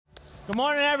Good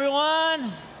morning,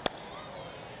 everyone.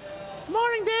 Good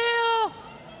morning, Dale.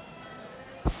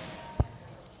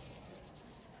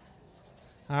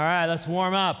 All right, let's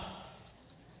warm up.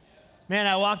 Man,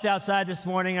 I walked outside this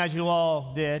morning, as you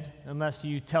all did, unless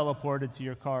you teleported to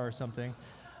your car or something.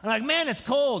 I'm like, man, it's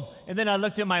cold. And then I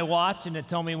looked at my watch, and it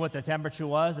told me what the temperature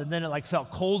was, and then it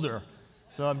felt colder.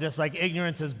 So I'm just like,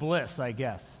 ignorance is bliss, I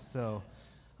guess. So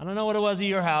I don't know what it was at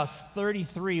your house.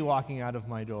 33 walking out of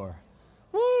my door.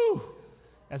 Woo!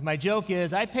 As my joke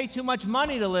is, I pay too much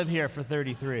money to live here for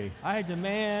 33. I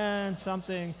demand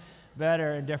something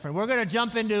better and different. We're going to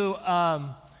jump into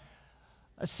a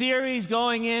series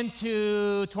going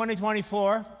into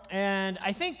 2024, and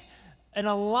I think in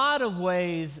a lot of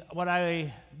ways,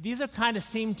 these are kind of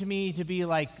seem to me to be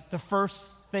like the first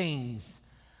things,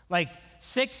 like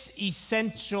 6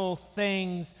 essential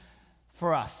things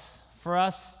for us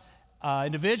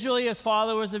individually as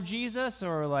followers of Jesus,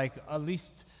 or like at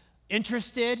least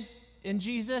interested in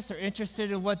Jesus or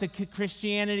interested in what the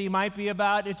Christianity might be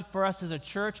about for us as a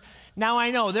church. Now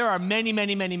I know there are many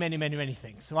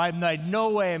things. So I'm like,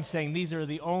 no way I'm saying these are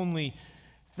the only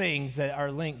things that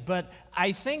are linked. But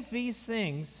I think these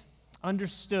things,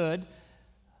 understood,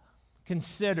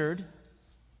 considered,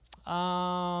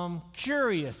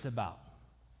 curious about,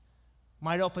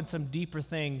 might open some deeper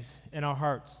things in our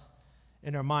hearts,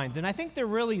 in our minds. And I think they're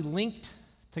really linked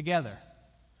together.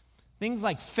 Things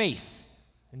like faith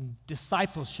and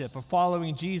discipleship or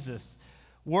following Jesus,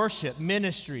 worship,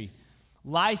 ministry,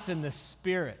 life in the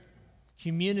Spirit,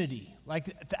 community. I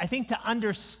think to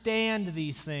understand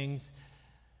these things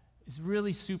is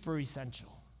really super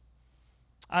essential.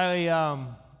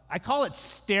 I call it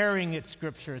staring at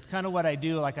Scripture. It's kind of what I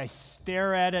do. Like I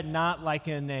stare at it, not like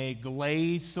in a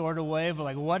glaze sort of way, but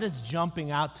like what is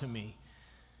jumping out to me?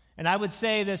 And I would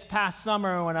say this past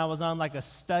summer when I was on like a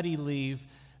study leave,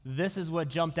 this is what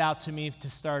jumped out to me to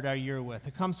start our year with.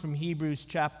 It comes from Hebrews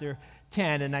chapter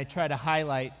 10, and I try to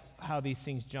highlight how these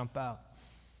things jump out.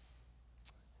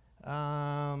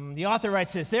 The author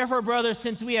writes this: "Therefore, brothers,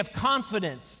 since we have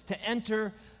confidence to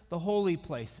enter the holy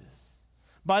places,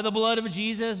 by the blood of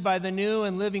Jesus, by the new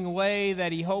and living way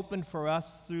that he opened for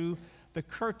us through the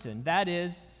curtain, that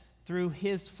is, through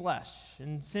his flesh.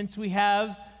 And since we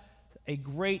have a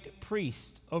great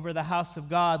priest over the house of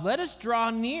God, let us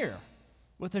draw near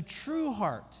with a true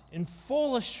heart in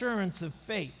full assurance of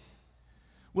faith,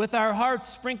 with our hearts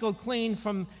sprinkled clean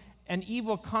from an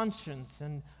evil conscience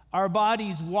and our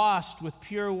bodies washed with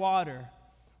pure water.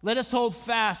 Let us hold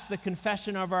fast the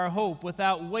confession of our hope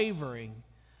without wavering,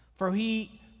 for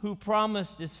he who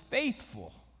promised is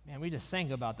faithful." Man, we just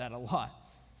sang about that a lot.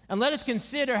 "And let us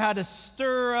consider how to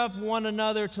stir up one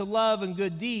another to love and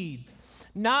good deeds,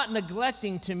 not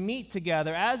neglecting to meet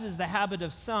together, as is the habit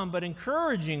of some, but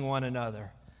encouraging one another.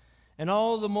 And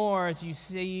all the more as you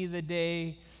see the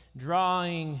day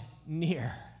drawing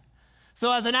near."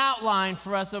 So as an outline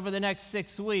for us over the next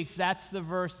 6 weeks, that's the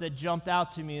verse that jumped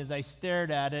out to me as I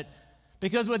stared at it.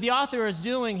 Because what the author is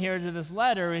doing here to this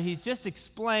letter, he's just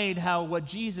explained how what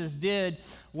Jesus did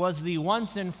was the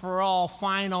once and for all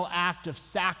final act of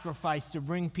sacrifice to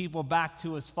bring people back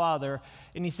to his Father.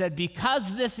 And he said,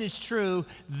 because this is true,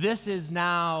 this is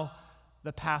now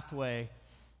the pathway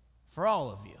for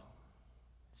all of you.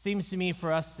 Seems to me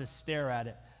for us to stare at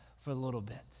it for a little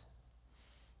bit.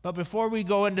 But before we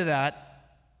go into that,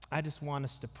 I just want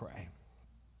us to pray.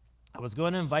 I was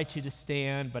going to invite you to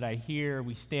stand, but I hear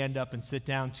we stand up and sit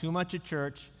down too much at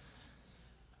church.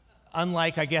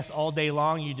 Unlike, I guess, all day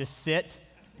long, you just sit.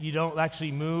 You don't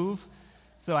actually move.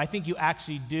 So I think you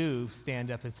actually do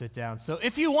stand up and sit down. So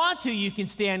if you want to, you can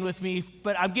stand with me,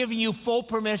 but I'm giving you full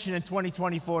permission in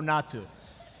 2024 not to.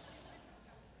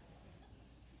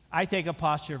 I take a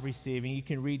posture of receiving. You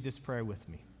can read this prayer with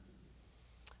me.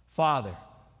 Father,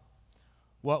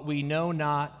 what we know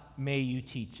not, may you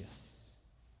teach us.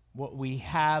 What we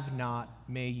have not,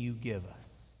 may you give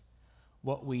us.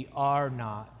 What we are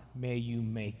not, may you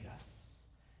make us.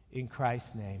 In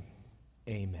Christ's name,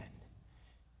 amen.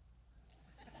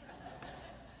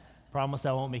 Promise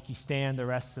I won't make you stand the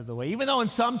rest of the way. Even though in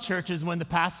some churches, when the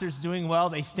pastor's doing well,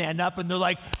 they stand up and they're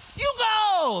like, "You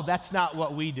go!" That's not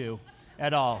what we do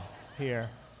at all here.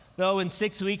 Though in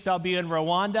 6 weeks, I'll be in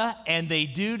Rwanda, and they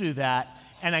do that,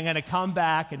 and I'm going to come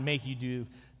back and make you do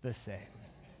the same.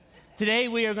 Today,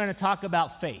 we are going to talk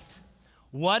about faith,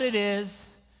 what it is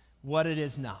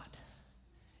not.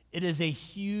 It is a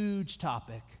huge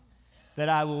topic that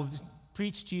I will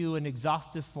preach to you in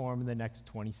exhaustive form in the next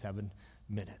 27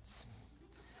 minutes.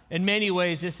 In many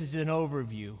ways, this is an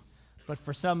overview, but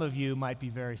for some of you, it might be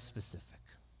very specific.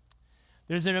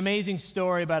 There's an amazing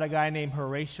story about a guy named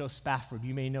Horatio Spafford.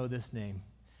 You may know this name.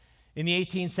 In the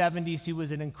 1870s, he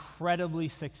was an incredibly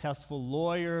successful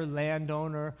lawyer,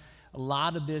 landowner, a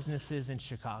lot of businesses in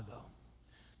Chicago.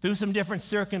 Through some different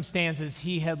circumstances,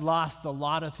 he had lost a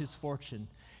lot of his fortune.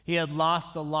 He had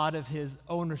lost a lot of his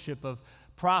ownership of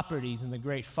properties in the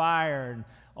Great Fire and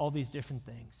all these different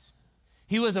things.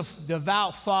 He was a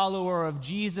devout follower of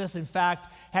Jesus. In fact,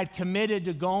 had committed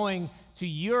to going to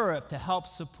Europe to help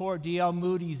support D.L.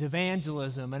 Moody's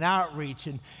evangelism and outreach,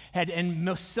 and had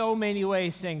in so many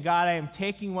ways saying, God, I am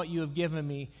taking what you have given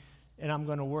me, and I'm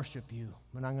going to worship you,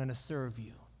 and I'm going to serve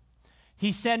you.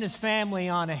 He sent his family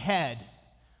on ahead,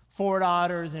 4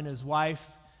 daughters and his wife.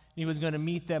 He was going to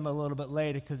meet them a little bit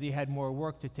later because he had more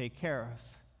work to take care of.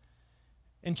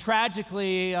 And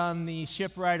tragically, on the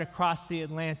ship ride across the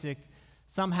Atlantic,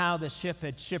 somehow the ship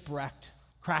had shipwrecked,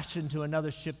 crashed into another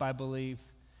ship, I believe.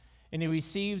 And he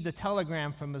received a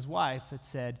telegram from his wife that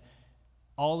said,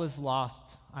 all is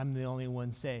lost, I'm the only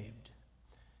one saved.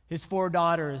 His 4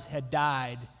 daughters had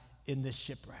died in this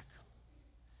shipwreck.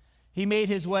 He made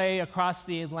his way across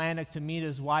the Atlantic to meet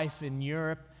his wife in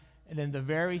Europe, and in the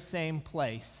very same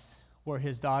place where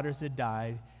his daughters had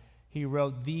died, he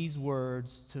wrote these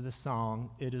words to the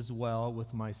song, It Is Well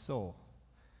With My Soul.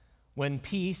 When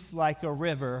peace like a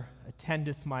river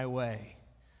attendeth my way,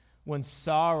 when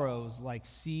sorrows like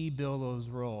sea billows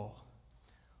roll,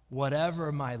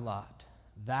 whatever my lot,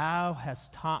 thou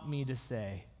hast taught me to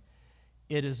say,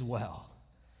 it is well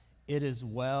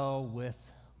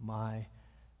with my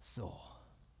soul.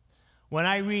 When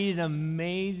I read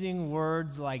amazing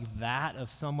words like that of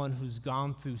someone who's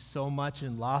gone through so much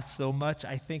and lost so much,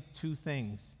 I think 2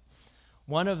 things.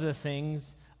 One of the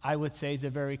things I would say is a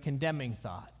very condemning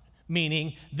thought,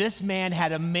 meaning this man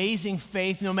had amazing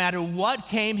faith. No matter what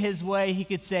came his way, he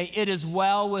could say, it is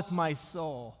well with my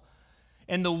soul.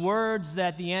 And the words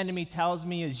that the enemy tells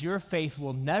me is, your faith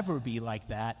will never be like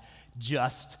that.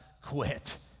 Just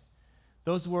quit.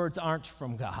 Those words aren't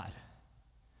from God.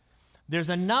 There's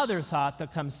another thought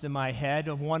that comes to my head,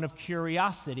 of one of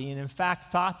curiosity. And in fact,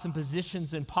 thoughts and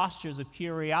positions and postures of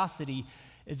curiosity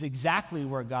is exactly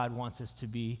where God wants us to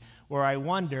be, where I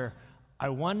wonder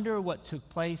what took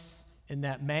place in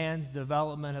that man's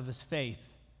development of his faith,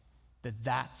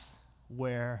 that's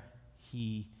where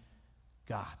he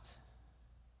got.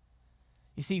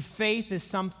 You see, faith is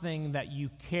something that you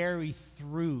carry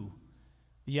through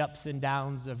the ups and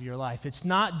downs of your life. It's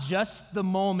not just the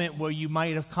moment where you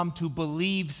might have come to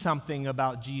believe something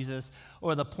about Jesus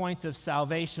or the point of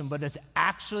salvation, but it's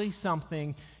actually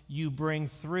something you bring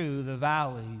through the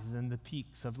valleys and the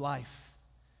peaks of life.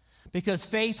 Because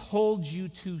faith holds you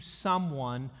to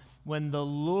someone when the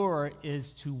lure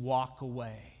is to walk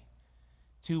away,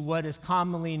 to what is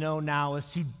commonly known now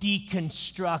as to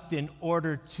deconstruct in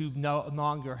order to no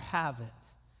longer have it,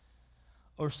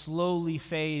 or slowly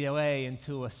fade away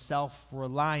into a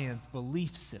self-reliant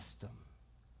belief system.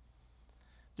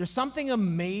 There's something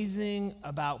amazing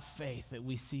about faith that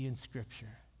we see in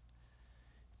Scripture.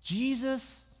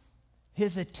 Jesus,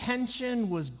 his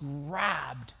attention was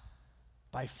grabbed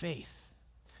by faith.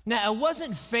 Now, it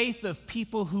wasn't faith of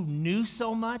people who knew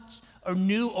so much or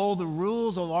knew all the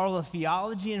rules or all the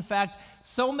theology. In fact,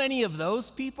 so many of those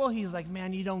people, he's like,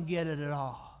 man, you don't get it at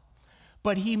all.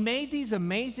 But he made these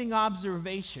amazing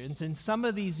observations, and some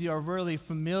of these are really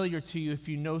familiar to you if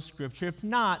you know Scripture. If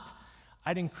not,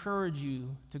 I'd encourage you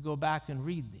to go back and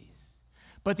read these.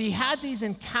 But he had these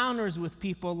encounters with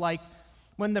people, like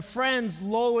when the friends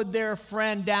lowered their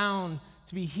friend down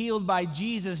to be healed by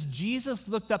Jesus, Jesus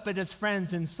looked up at his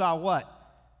friends and saw what?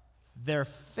 Their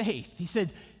faith. He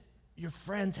said, your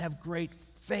friends have great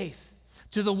faith.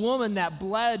 To the woman that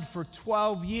bled for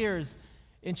 12 years,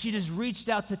 and she just reached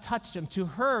out to touch him. To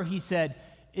her, he said,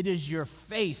 it is your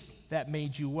faith that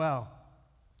made you well.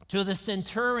 To the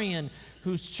centurion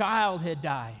whose child had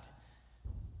died,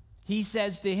 he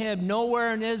says to him,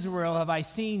 nowhere in Israel have I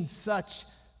seen such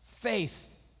faith.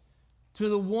 To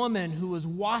the woman who was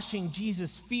washing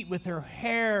Jesus' feet with her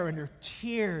hair and her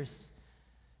tears,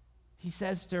 he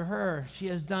says to her, she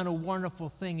has done a wonderful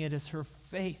thing. It is her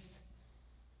faith.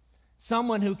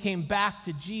 Someone who came back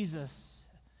to Jesus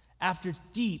after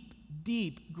deep,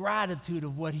 deep gratitude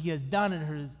of what he has done in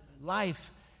her life,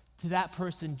 to that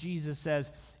person, Jesus says,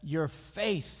 your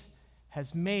faith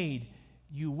has made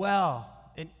you well.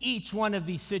 In each one of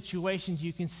these situations,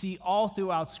 you can see all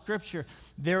throughout Scripture,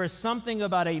 there is something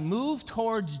about a move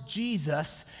towards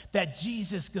Jesus that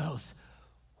Jesus goes,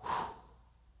 whew,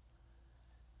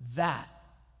 that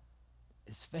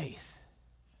is faith.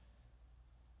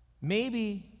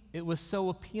 Maybe it was so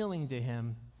appealing to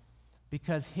him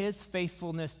because his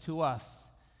faithfulness to us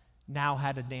now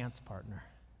had a dance partner.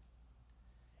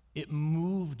 It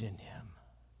moved in him.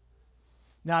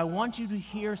 Now, I want you to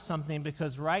hear something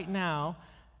because right now,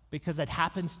 because it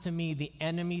happens to me, the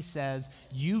enemy says,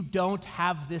 you don't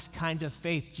have this kind of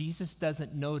faith. Jesus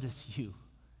doesn't notice you.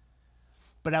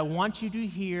 But I want you to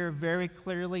hear very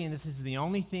clearly, and this is the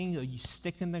only thing that you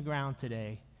stick in the ground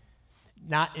today,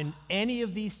 not in any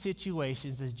of these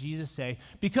situations does Jesus say,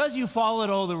 because you followed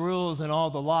all the rules and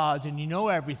all the laws and you know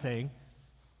everything,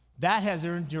 that has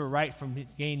earned your right to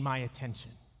gain my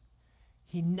attention.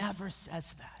 He never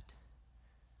says that.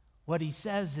 What he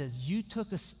says is, you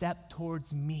took a step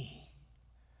towards me.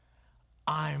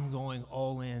 I'm going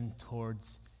all in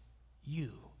towards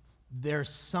you. There's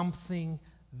something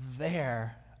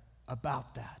there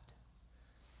about that.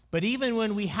 But even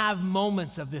when we have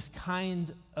moments of this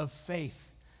kind of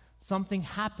faith, something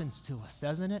happens to us,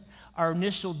 doesn't it? Our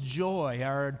initial joy,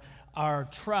 our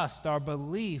trust, our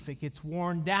belief, it gets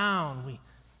worn down. We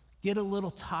get a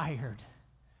little tired.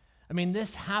 I mean,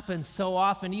 this happens so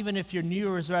often. Even if your New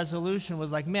Year's resolution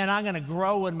was like, man, I'm going to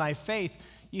grow in my faith,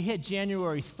 you hit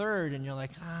January 3rd and you're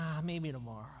like, maybe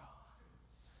tomorrow.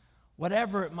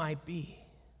 Whatever it might be.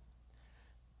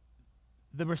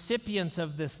 The recipients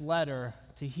of this letter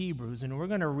to Hebrews, and we're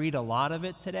going to read a lot of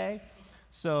it today.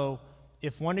 So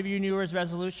if one of your New Year's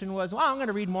resolution was, I'm going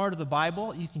to read more of the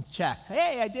Bible, you can check.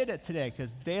 Hey, I did it today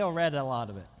because Dale read a lot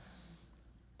of it.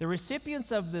 The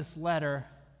recipients of this letter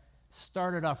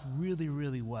started off really,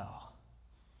 really well.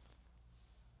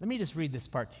 Let me just read this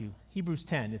part to you. Hebrews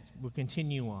 10, we'll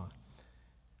continue on.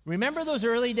 Remember those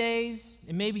early days?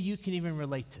 And maybe you can even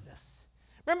relate to this.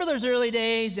 Remember those early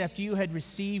days after you had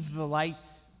received the light?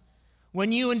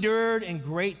 When you endured in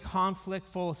great conflict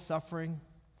full of suffering?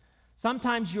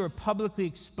 Sometimes you were publicly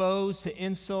exposed to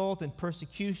insult and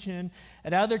persecution.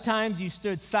 At other times you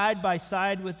stood side by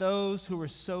side with those who were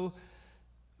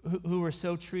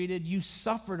so treated. You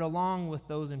suffered along with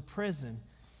those in prison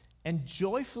and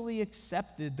joyfully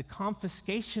accepted the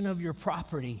confiscation of your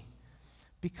property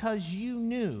because you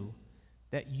knew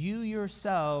that you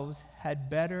yourselves had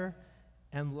better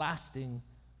and lasting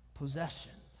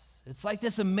possessions. It's like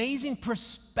this amazing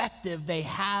perspective they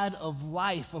had of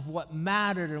life, of what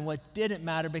mattered and what didn't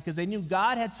matter, because they knew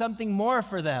God had something more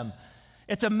for them.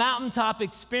 It's a mountaintop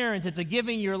experience. It's a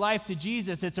giving your life to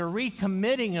Jesus. It's a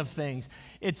recommitting of things.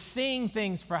 It's seeing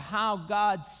things for how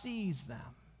God sees them.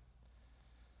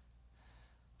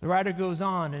 The writer goes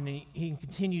on and he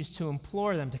continues to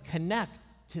implore them to connect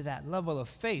to that level of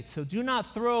faith. So do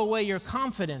not throw away your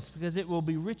confidence because it will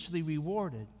be richly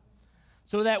rewarded.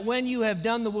 So that when you have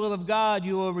done the will of God,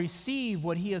 you will receive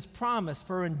what he has promised.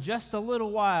 For in just a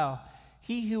little while,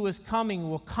 he who is coming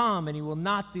will come and he will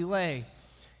not delay.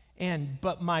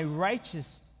 But my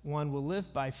righteous one will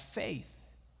live by faith.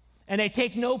 And I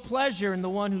take no pleasure in the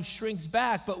one who shrinks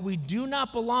back, but we do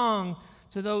not belong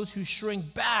to those who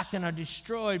shrink back and are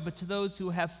destroyed, but to those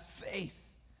who have faith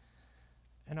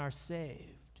and are saved.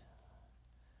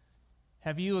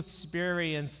 Have you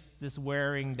experienced this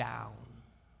wearing down?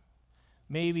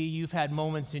 Maybe you've had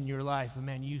moments in your life where,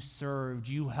 man, you served,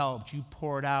 you helped, you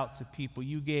poured out to people,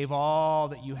 you gave all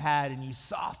that you had, and you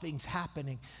saw things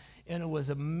happening, and it was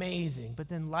amazing. But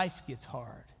then life gets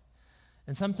hard.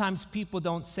 And sometimes people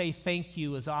don't say thank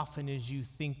you as often as you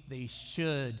think they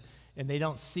should, and they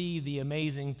don't see the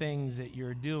amazing things that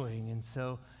you're doing. And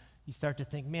so you start to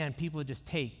think, man, people just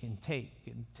take and take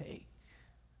and take.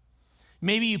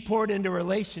 Maybe you poured into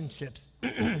relationships.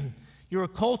 You were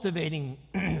cultivating,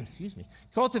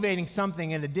 cultivating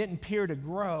something and it didn't appear to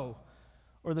grow,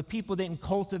 or the people didn't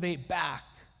cultivate back.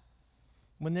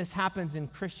 When this happens in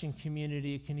Christian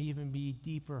community, it can even be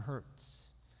deeper hurts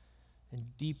and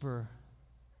deeper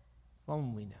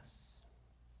loneliness.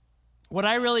 What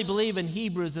I really believe in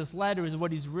Hebrews, this letter, is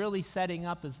what he's really setting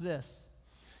up is this,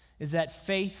 is that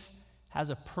faith has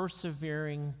a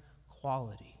persevering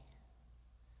quality.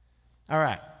 All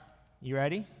right, you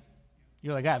ready?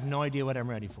 You're like, I have no idea what I'm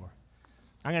ready for.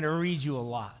 I'm going to read you a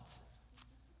lot,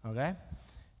 okay?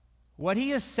 What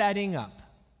he is setting up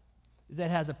is that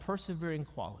it has a persevering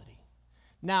quality.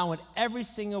 Now, in every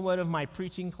single one of my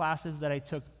preaching classes that I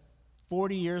took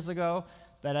 40 years ago,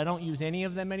 that I don't use any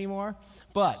of them anymore,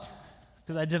 but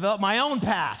because I developed my own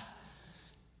path,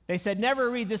 they said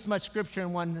never read this much scripture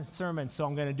in one sermon, so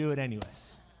I'm going to do it anyways.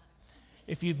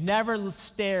 If you've never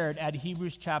stared at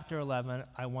Hebrews chapter 11,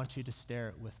 I want you to stare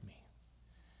it with me.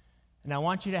 And I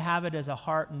want you to have it as a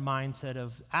heart and mindset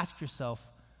of ask yourself,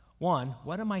 one,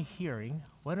 what am I hearing?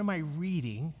 What am I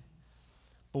reading?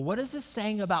 But what is this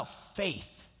saying about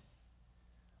faith?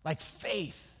 Like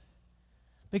faith.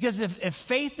 Because if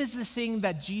faith is the thing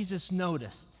that Jesus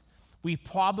noticed, we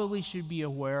probably should be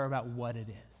aware about what it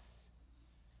is.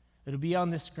 It'll be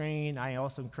on the screen. I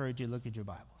also encourage you to look at your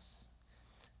Bibles.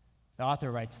 The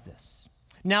author writes this: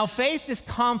 "Now faith is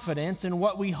confidence in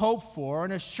what we hope for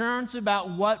and assurance about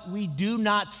what we do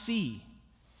not see.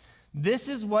 This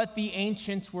is what the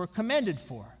ancients were commended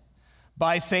for.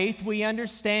 By faith we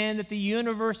understand that the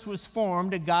universe was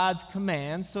formed at God's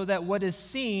command, so that what is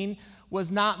seen was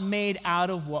not made out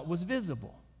of what was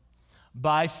visible.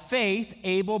 By faith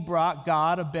Abel brought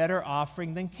God a better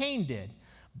offering than Cain did.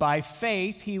 By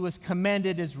faith he was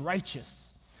commended as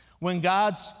righteous when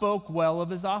God spoke well of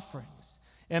his offerings.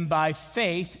 And by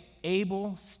faith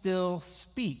Abel still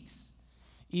speaks,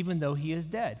 even though he is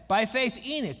dead. By faith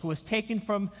Enoch was taken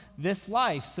from this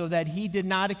life so that he did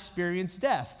not experience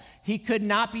death. He could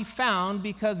not be found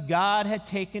because God had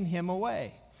taken him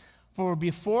away. For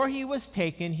before he was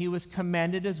taken, he was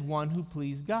commended as one who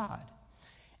pleased God.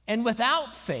 And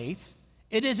without faith,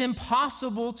 it is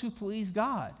impossible to please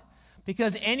God,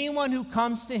 because anyone who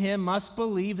comes to him must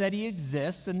believe that he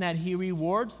exists and that he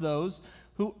rewards those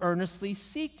who earnestly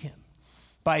seek him.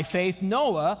 By faith,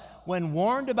 Noah, when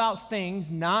warned about things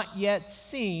not yet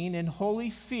seen, in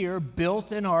holy fear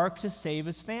built an ark to save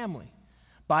his family.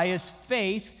 By his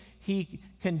faith, he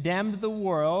condemned the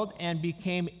world and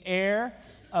became heir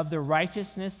of the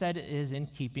righteousness that is in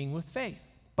keeping with faith.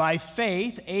 By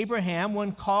faith, Abraham,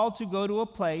 when called to go to a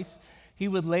place he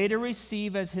would later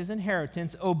receive as his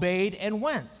inheritance, obeyed and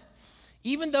went,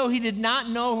 even though he did not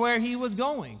know where he was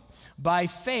going. By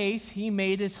faith, he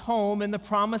made his home in the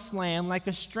promised land like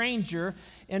a stranger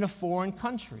in a foreign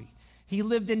country. He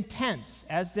lived in tents,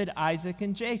 as did Isaac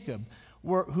and Jacob,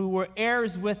 who were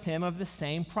heirs with him of the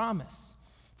same promise.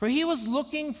 For he was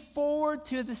looking forward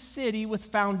to the city with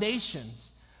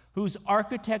foundations, whose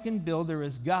architect and builder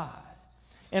is God.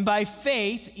 And by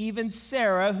faith, even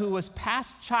Sarah, who was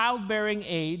past childbearing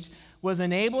age, was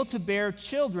unable to bear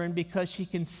children because she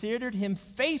considered him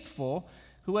faithful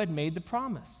who had made the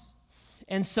promise.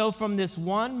 And so from this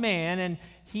one man, and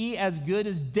he as good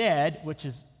as dead, which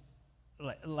is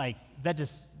like that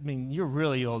just, I mean, you're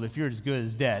really old if you're as good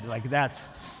as dead. Like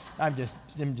that's, I'm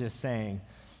just saying.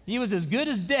 He was as good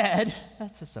as dead.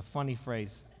 That's just a funny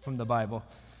phrase from the Bible.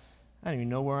 I don't even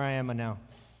know where I am now.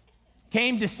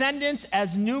 Came descendants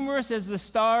as numerous as the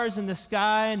stars in the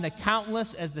sky and the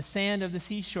countless as the sand of the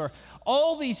seashore.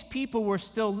 All these people were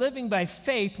still living by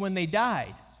faith when they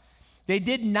died. They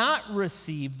did not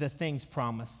receive the things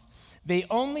promised. They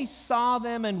only saw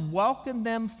them and welcomed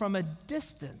them from a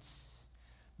distance.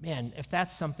 Man, if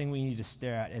that's something we need to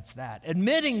stare at, it's that.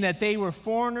 Admitting that they were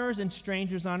foreigners and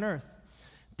strangers on earth.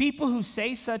 People who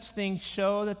say such things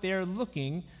show that they are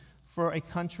looking for a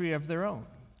country of their own.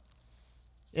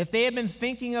 If they had been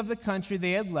thinking of the country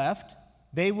they had left,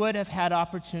 they would have had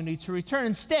opportunity to return.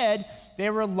 Instead, they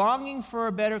were longing for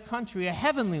a better country, a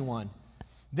heavenly one.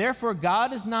 Therefore,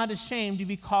 God is not ashamed to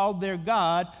be called their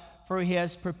God, for he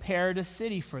has prepared a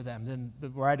city for them. Then the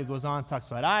writer goes on, talks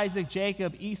about Isaac,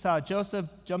 Jacob, Esau, Joseph.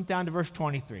 Jump down to verse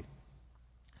 23.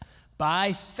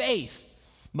 By faith,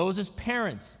 Moses'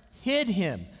 parents hid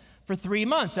him for 3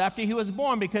 months after he was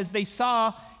born because they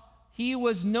saw he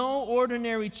was no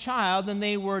ordinary child, and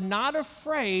they were not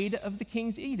afraid of the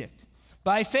king's edict.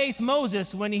 By faith,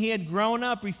 Moses, when he had grown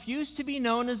up, refused to be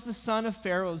known as the son of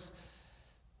Pharaoh's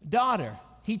daughter.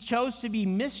 He chose to be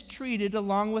mistreated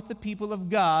along with the people of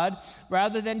God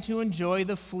rather than to enjoy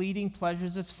the fleeting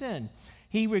pleasures of sin.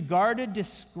 He regarded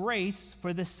disgrace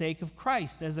for the sake of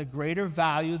Christ as a greater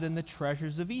value than the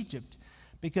treasures of Egypt,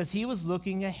 because he was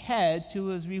looking ahead to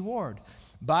his reward.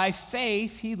 By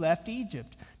faith, he left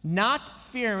Egypt, not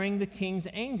fearing the king's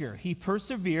anger. He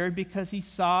persevered because he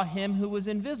saw him who was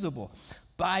invisible.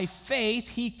 By faith,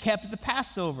 he kept the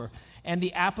Passover and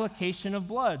the application of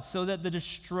blood, so that the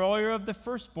destroyer of the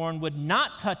firstborn would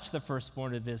not touch the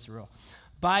firstborn of Israel.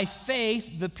 By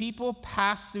faith, the people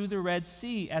passed through the Red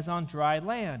Sea as on dry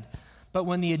land. But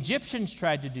when the Egyptians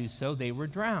tried to do so, they were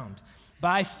drowned.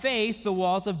 By faith, the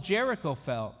walls of Jericho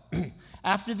fell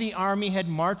after the army had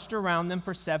marched around them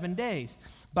for 7 days.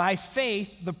 By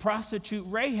faith, the prostitute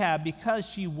Rahab, because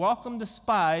she welcomed the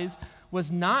spies,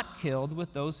 was not killed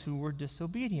with those who were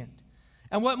disobedient.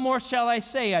 And what more shall I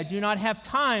say? I do not have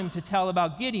time to tell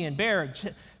about Gideon, Barak,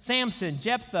 Samson,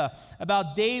 Jephthah,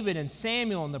 about David and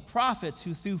Samuel and the prophets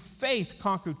who through faith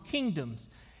conquered kingdoms,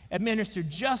 administered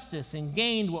justice and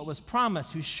gained what was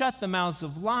promised, who shut the mouths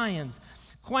of lions,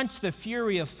 quenched the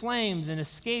fury of flames, and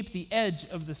escaped the edge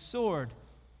of the sword,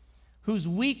 whose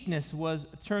weakness was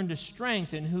turned to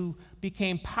strength, and who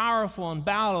became powerful in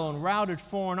battle and routed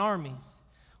foreign armies.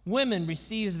 Women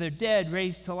received their dead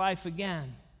raised to life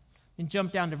again. And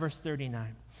jump down to verse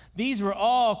 39. These were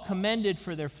all commended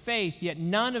for their faith, yet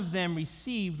none of them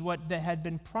received what had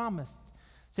been promised,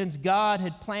 since God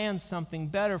had planned something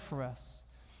better for us,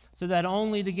 so that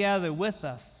only together with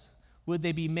us would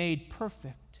they be made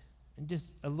perfect. And just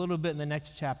a little bit in the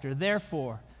next chapter.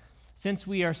 Therefore, since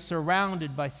we are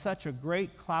surrounded by such a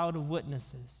great cloud of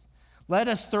witnesses, let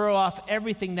us throw off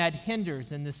everything that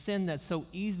hinders and the sin that so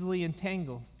easily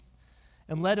entangles,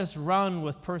 and let us run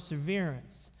with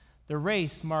perseverance the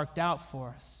race marked out for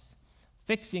us,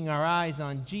 fixing our eyes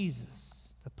on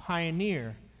Jesus, the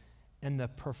pioneer and the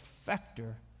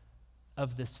perfecter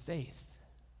of this faith.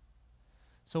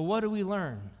 So what do we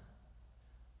learn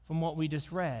from what we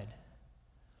just read,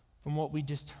 from what we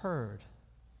just heard?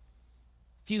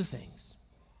 Few things.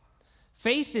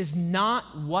 Faith is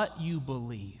not what you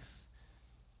believe.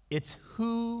 It's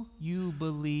who you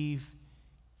believe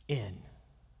in.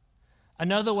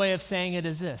 Another way of saying it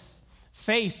is this: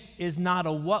 faith is not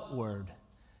a what word.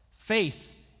 Faith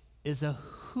is a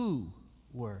who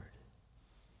word.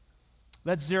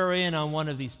 Let's zero in on one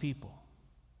of these people.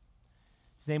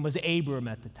 His name was Abram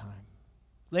at the time.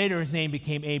 Later, his name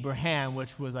became Abraham,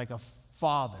 which was like a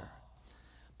father.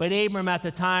 But Abram at the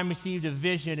time received a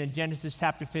vision in Genesis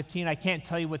chapter 15. I can't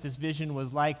tell you what this vision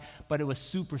was like, but it was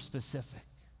super specific.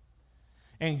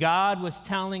 And God was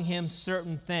telling him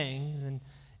certain things, and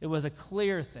it was a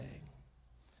clear thing.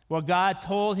 What God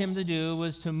told him to do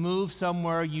was to move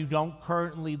somewhere you don't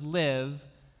currently live,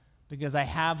 because I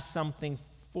have something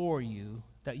for you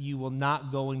that you will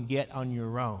not go and get on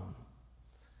your own.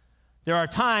 There are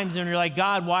times when you're like,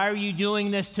 God, why are you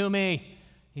doing this to me?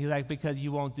 He's like, because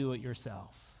you won't do it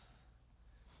yourself.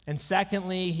 And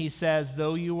secondly, he says,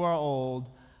 though you are old,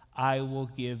 I will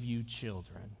give you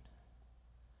children.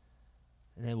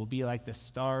 And they will be like the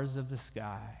stars of the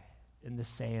sky and the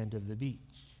sand of the beach.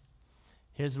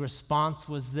 His response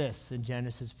was this in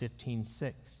Genesis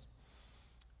 15:6.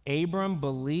 Abram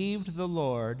believed the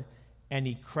Lord, and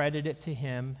he credited it to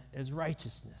him as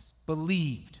righteousness.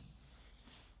 Believed.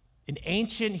 In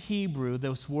ancient Hebrew,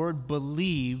 this word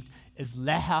believed is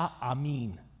leha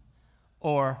amin,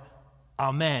 or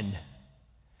amen.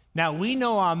 Now, we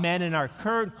know amen in our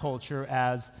current culture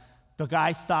as the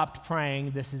guy stopped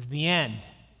praying, this is the end.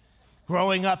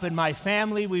 Growing up in my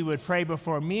family, we would pray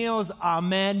before meals.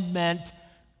 Amen meant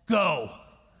go,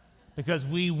 because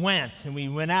we went and we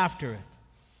went after it.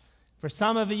 For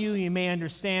some of you, you may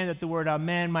understand that the word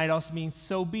amen might also mean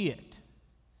so be it,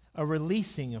 a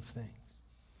releasing of things.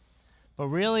 But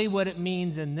really what it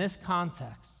means in this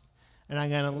context, and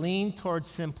I'm going to lean towards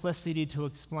simplicity to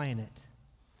explain it.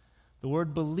 The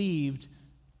word believed,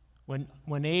 when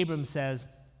Abram says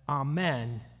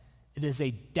amen, it is a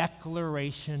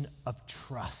declaration of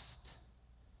trust.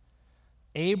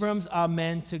 Abram's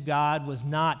amen to God was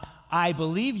not, I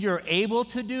believe you're able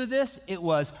to do this. It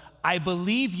was, I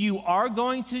believe you are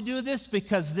going to do this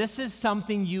because this is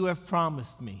something you have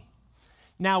promised me.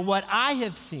 Now, what I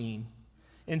have seen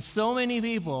in so many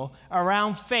people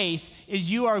around faith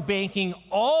is you are banking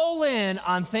all in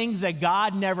on things that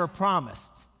God never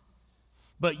promised.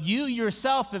 But you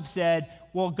yourself have said,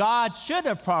 well, God should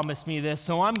have promised me this,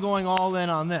 so I'm going all in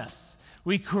on this.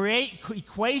 We create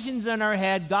equations in our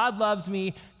head. God loves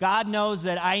me. God knows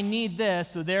that I need this,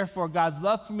 so therefore God's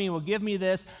love for me will give me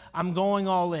this. I'm going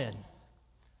all in.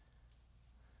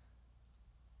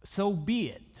 So be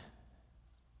it,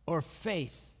 or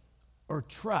faith, or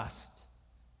trust,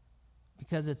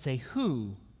 because it's a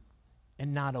who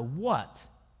and not a what.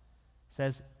 It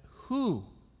says who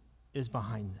is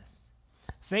behind this.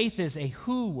 Faith is a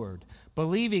who word.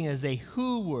 Believing is a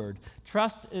who word.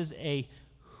 Trust is a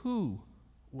who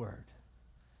word.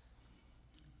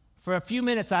 For a few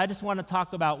minutes, I just want to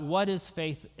talk about what is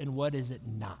faith and what is it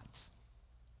not.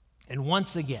 And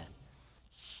once again,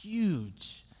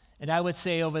 huge. And I would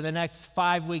say over the next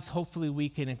 5 weeks, hopefully we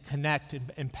can connect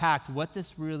and unpack what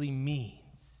this really means.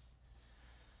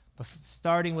 But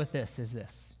starting with this is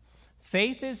this.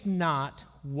 Faith is not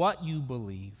what you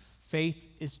believe. Faith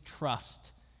is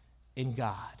trust in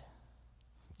God.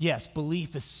 Yes,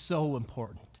 belief is so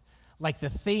important. Like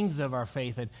the things of our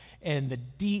faith and the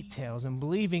details, and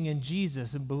believing in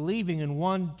Jesus and believing in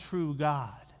one true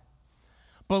God.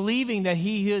 Believing that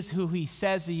he is who he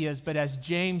says he is, but as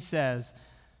James says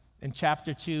in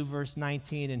chapter 2, verse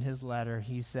 19 in his letter,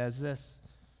 he says this,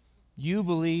 you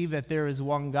believe that there is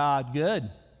one God, good.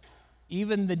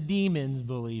 Even the demons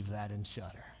believe that and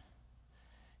shudder.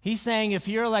 He's saying if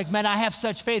you're like, man, I have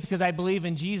such faith because I believe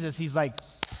in Jesus, he's like,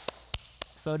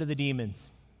 so do the demons.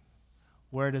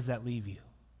 Where does that leave you?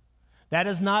 That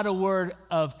is not a word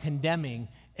of condemning.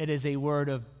 It is a word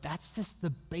of, that's just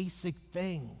the basic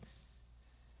things.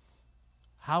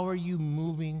 How are you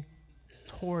moving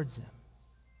towards him?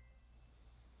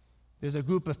 There's a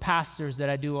group of pastors that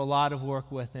I do a lot of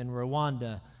work with in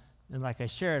Rwanda. And like I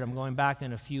shared, I'm going back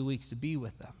in a few weeks to be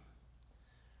with them.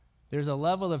 There's a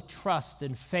level of trust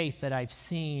and faith that I've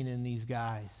seen in these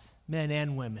guys, men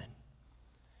and women.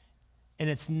 And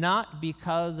it's not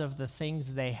because of the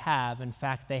things they have. In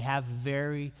fact, they have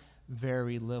very,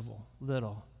 very little.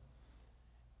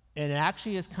 And it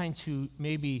actually is kind of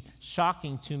maybe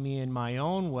shocking to me in my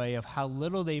own way of how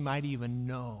little they might even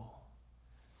know.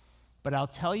 But I'll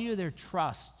tell you, their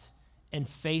trust and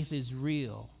faith is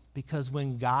real, because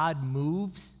when God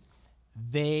moves,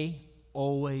 they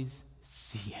always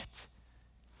see it.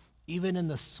 Even in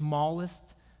the smallest,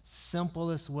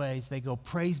 simplest ways, they go,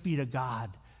 praise be to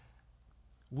God.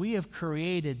 We have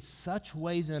created such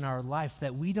ways in our life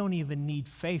that we don't even need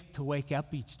faith to wake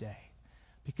up each day,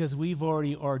 because we've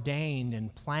already ordained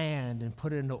and planned and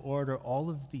put into order all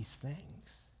of these things.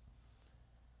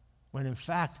 When in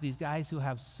fact, these guys who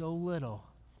have so little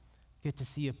get to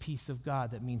see a piece of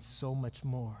God that means so much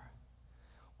more.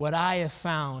 What I have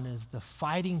found is the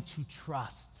fighting to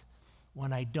trust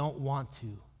when I don't want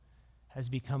to has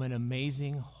become an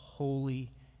amazing, holy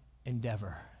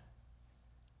endeavor.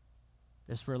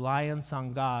 This reliance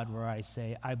on God where I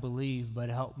say, I believe, but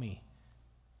help me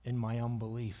in my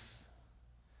unbelief.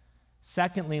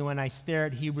 Secondly, when I stare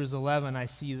at Hebrews 11, I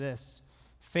see this.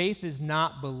 Faith is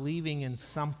not believing in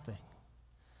something,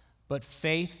 but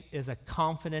faith is a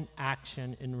confident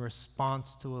action in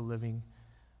response to a living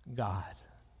God.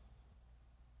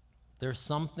 There's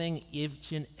something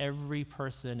each and every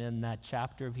person in that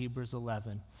chapter of Hebrews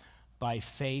 11. By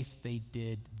faith, they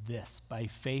did this. By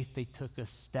faith, they took a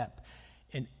step.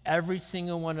 In every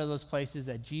single one of those places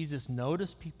that Jesus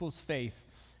noticed people's faith,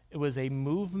 it was a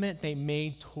movement they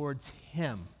made towards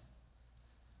him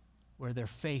where their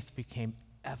faith became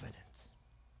evident.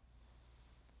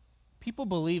 People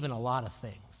believe in a lot of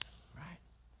things, right?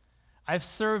 I've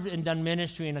served and done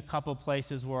ministry in a couple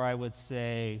places where I would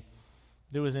say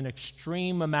there was an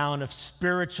extreme amount of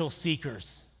spiritual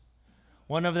seekers.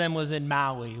 One of them was in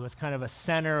Maui. It was kind of a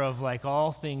center of like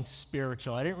all things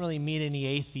spiritual. I didn't really meet any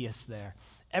atheists there.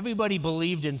 Everybody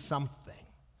believed in something.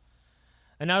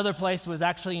 Another place was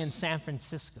actually in San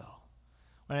Francisco.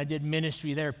 When I did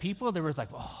ministry there, there was like,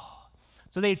 oh.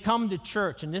 So they'd come to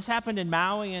church, and this happened in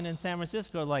Maui and in San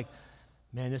Francisco, like,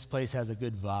 man, this place has a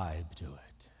good vibe to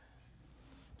it.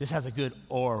 This has a good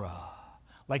aura.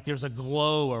 Like there's a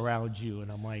glow around you, and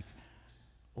I'm like,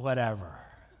 whatever.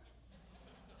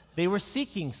 They were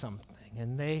seeking something,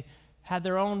 and they had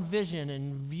their own vision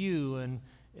and view, and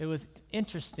it was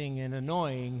interesting and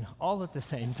annoying all at the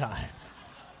same time.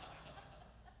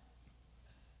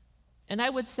 And I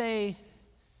would say,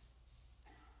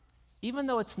 even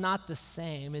though it's not the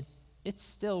same, it's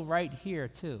still right here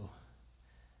too,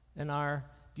 in our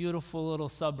beautiful little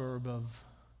suburb of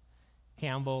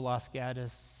Campbell, Los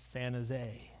Gatos, San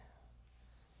Jose.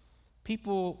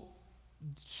 People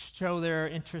show their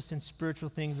interest in spiritual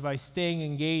things by staying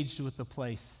engaged with the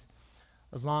place,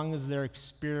 as long as they're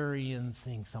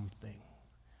experiencing something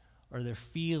or they're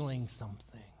feeling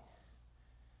something.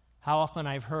 How often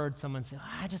I've heard someone say,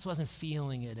 I just wasn't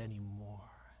feeling it anymore.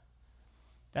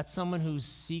 That's someone who's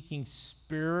seeking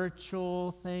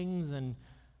spiritual things and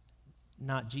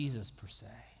not Jesus per se.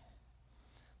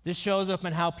 This shows up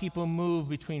in how people move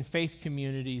between faith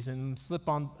communities and slip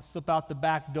out the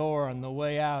back door on the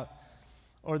way out,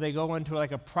 or they go into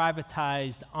like a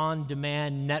privatized,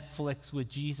 on-demand Netflix with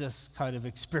Jesus kind of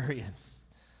experience.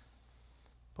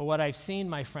 But what I've seen,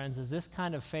 my friends, is this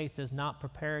kind of faith does not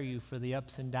prepare you for the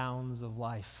ups and downs of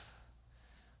life.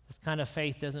 This kind of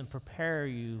faith doesn't prepare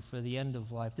you for the end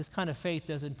of life. This kind of faith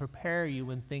doesn't prepare you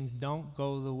when things don't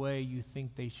go the way you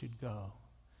think they should go.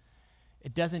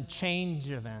 It doesn't change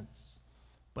events,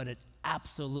 but it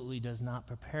absolutely does not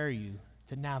prepare you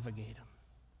to navigate them.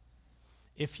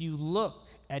 If you look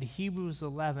at Hebrews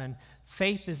 11,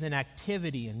 faith is an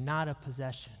activity and not a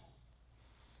possession.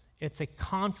 It's a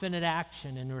confident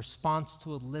action in response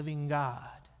to a living God.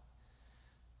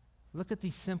 Look at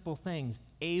these simple things.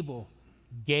 Abel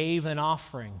gave an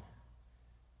offering.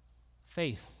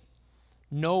 Faith.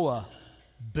 Noah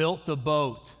built a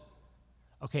boat.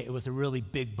 Okay, it was a really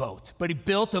big boat, but he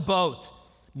built a boat.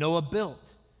 Noah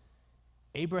built.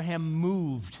 Abraham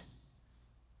moved.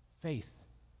 Faith.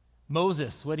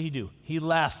 Moses, what did he do? He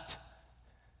left.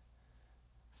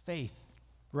 Faith.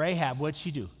 Rahab, what did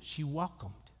she do? She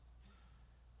welcomed.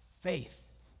 Faith.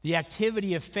 The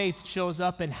activity of faith shows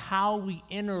up in how we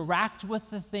interact with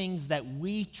the things that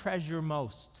we treasure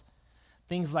most.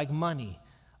 Things like money,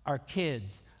 our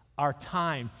kids, our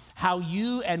time. How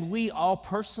you and we all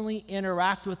personally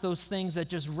interact with those things that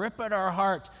just rip at our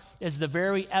heart is the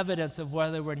very evidence of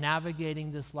whether we're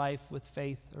navigating this life with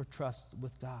faith or trust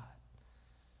with God.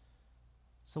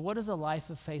 So what does a life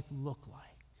of faith look like?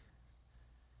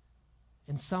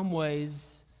 In some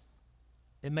ways,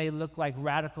 it may look like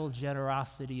radical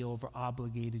generosity over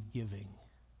obligated giving.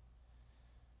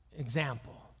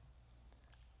 Example,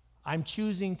 I'm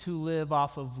choosing to live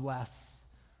off of less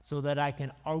so that I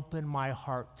can open my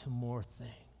heart to more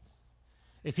things.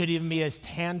 It could even be as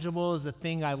tangible as the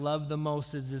thing I love the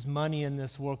most is this money in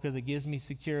this world because it gives me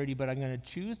security, but I'm going to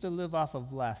choose to live off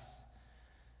of less,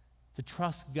 to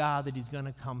trust God that he's going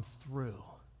to come through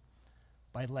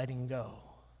by letting go.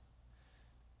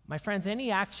 My friends,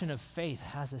 any action of faith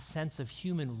has a sense of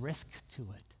human risk to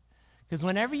it. Because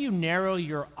whenever you narrow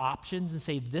your options and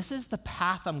say, this is the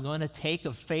path I'm going to take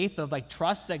of faith, of like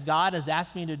trust that God has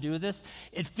asked me to do this,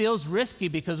 it feels risky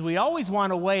because we always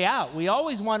want a way out. We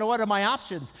always want, what are my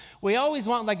options? We always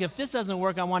want, like, if this doesn't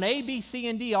work, I want A, B, C,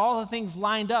 and D, all the things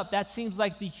lined up. That seems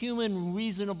like the human,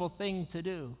 reasonable thing to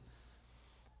do.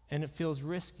 And it feels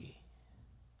risky.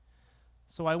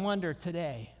 So I wonder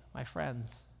today, my friends,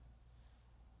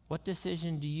 what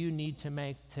decision do you need to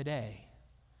make today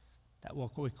that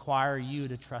will require you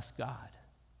to trust God?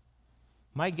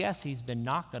 My guess, he's been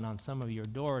knocking on some of your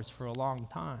doors for a long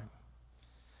time.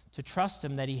 To trust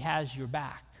him that he has your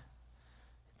back.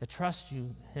 To trust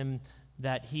him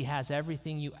that he has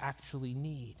everything you actually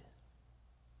need.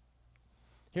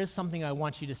 Here's something I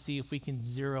want you to see if we can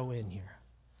zero in here.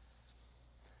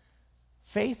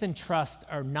 Faith and trust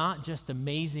are not just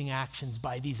amazing actions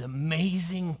by these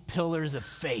amazing pillars of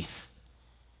faith.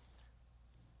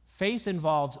 Faith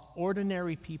involves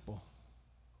ordinary people,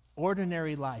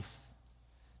 ordinary life,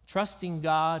 trusting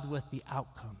God with the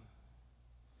outcome.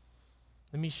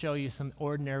 Let me show you some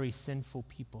ordinary sinful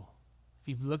people.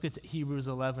 If you look at Hebrews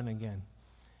 11 again,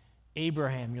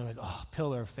 Abraham, you're like, oh,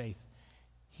 pillar of faith.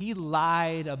 He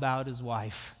lied about his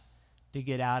wife to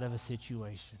get out of a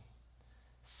situation.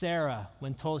 Sarah,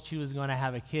 when told she was going to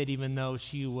have a kid, even though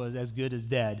she was as good as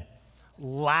dead,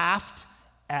 laughed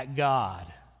at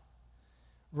God.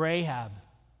 Rahab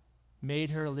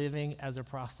made her living as a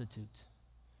prostitute.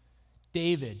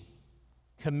 David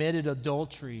committed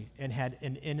adultery and had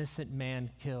an innocent man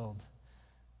killed.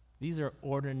 These are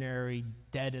ordinary,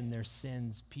 dead in their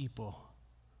sins people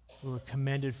who are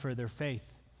commended for their faith.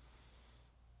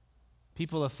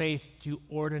 People of faith do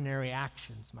ordinary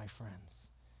actions, my friends.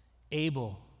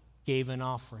 Abel gave an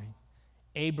offering.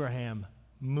 Abraham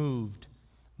moved.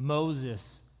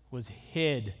 Moses was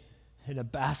hid in a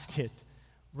basket.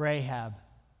 Rahab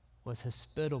was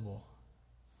hospitable.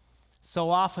 So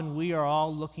often we are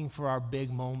all looking for our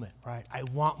big moment, right? I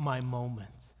want my moment.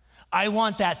 I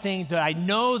want that thing that I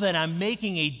know that I'm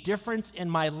making a difference in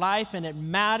my life and it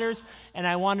matters, and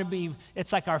I want to be,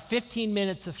 it's like our 15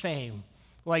 minutes of fame.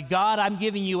 Like, God, I'm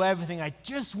giving you everything. I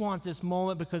just want this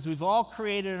moment because we've all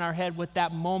created in our head what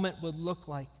that moment would look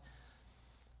like.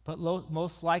 But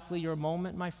most likely your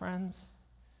moment, my friends,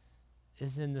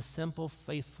 is in the simple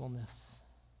faithfulness.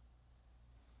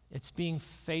 It's being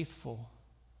faithful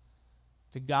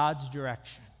to God's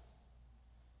direction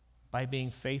by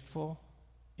being faithful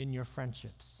in your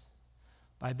friendships,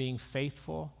 by being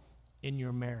faithful in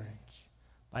your marriage,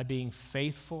 by being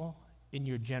faithful in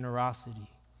your generosity,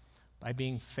 by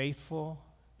being faithful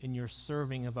in your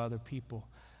serving of other people.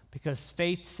 Because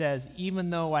faith says, even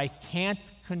though I can't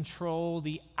control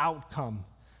the outcome,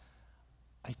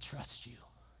 I trust you.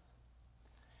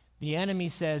 The enemy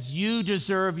says, you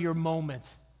deserve your moment.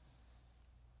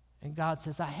 And God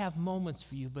says, I have moments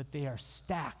for you, but they are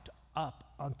stacked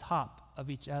up on top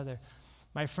of each other.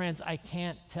 My friends, I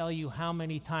can't tell you how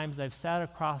many times I've sat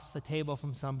across the table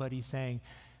from somebody saying,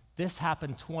 this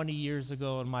happened 20 years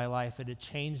ago in my life, and it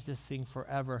changed this thing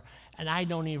forever, and I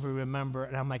don't even remember.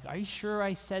 And I'm like, are you sure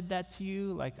I said that to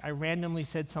you? Like, I randomly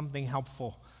said something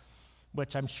helpful,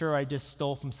 which I'm sure I just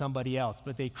stole from somebody else,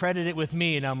 but they credit it with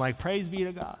me, and I'm like, praise be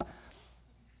to God.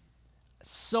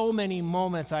 So many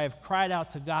moments I have cried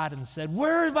out to God and said,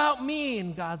 where about me?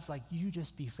 And God's like, you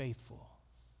just be faithful.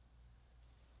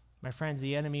 My friends,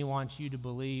 the enemy wants you to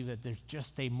believe that there's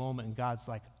just a moment, and God's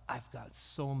like, I've got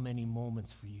so many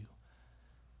moments for you.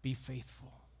 Be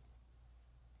faithful.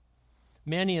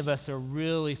 Many of us are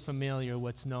really familiar with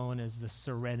what's known as the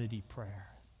Serenity Prayer.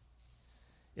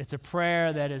 It's a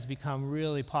prayer that has become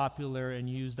really popular and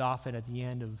used often at the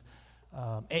end of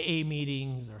AA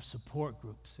meetings or support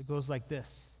groups. It goes like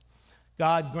this: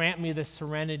 God, grant me the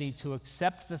serenity to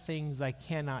accept the things I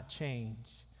cannot change,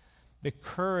 the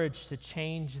courage to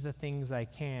change the things I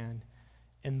can,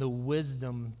 and the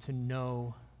wisdom to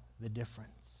know the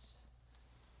difference.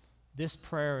 This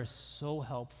prayer is so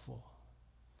helpful,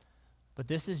 but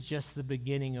this is just the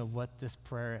beginning of what this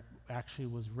prayer actually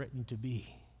was written to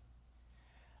be.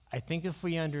 I think if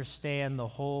we understand the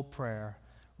whole prayer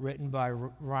written by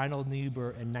Reinhold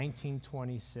Niebuhr in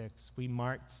 1926, we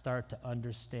might start to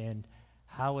understand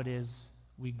how it is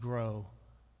we grow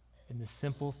in the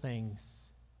simple things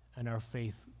and our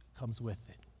faith comes with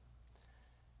it.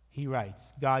 He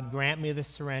writes, God grant me the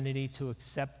serenity to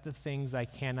accept the things I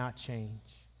cannot change,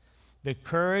 the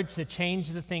courage to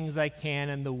change the things I can,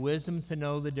 and the wisdom to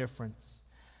know the difference,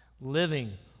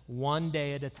 living one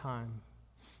day at a time,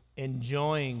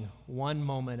 enjoying one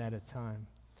moment at a time,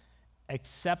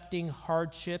 accepting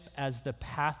hardship as the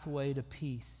pathway to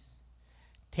peace,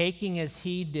 taking as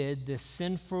he did the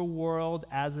sinful world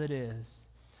as it is,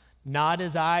 not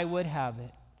as I would have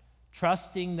it,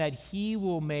 trusting that he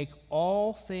will make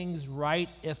all things right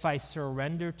if I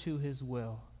surrender to his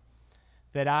will,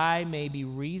 that I may be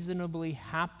reasonably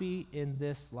happy in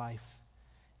this life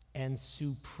and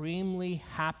supremely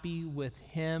happy with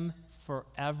him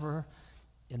forever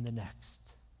in the next.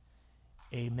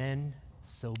 Amen.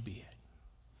 So be it.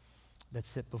 Let's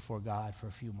sit before God for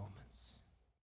a few moments.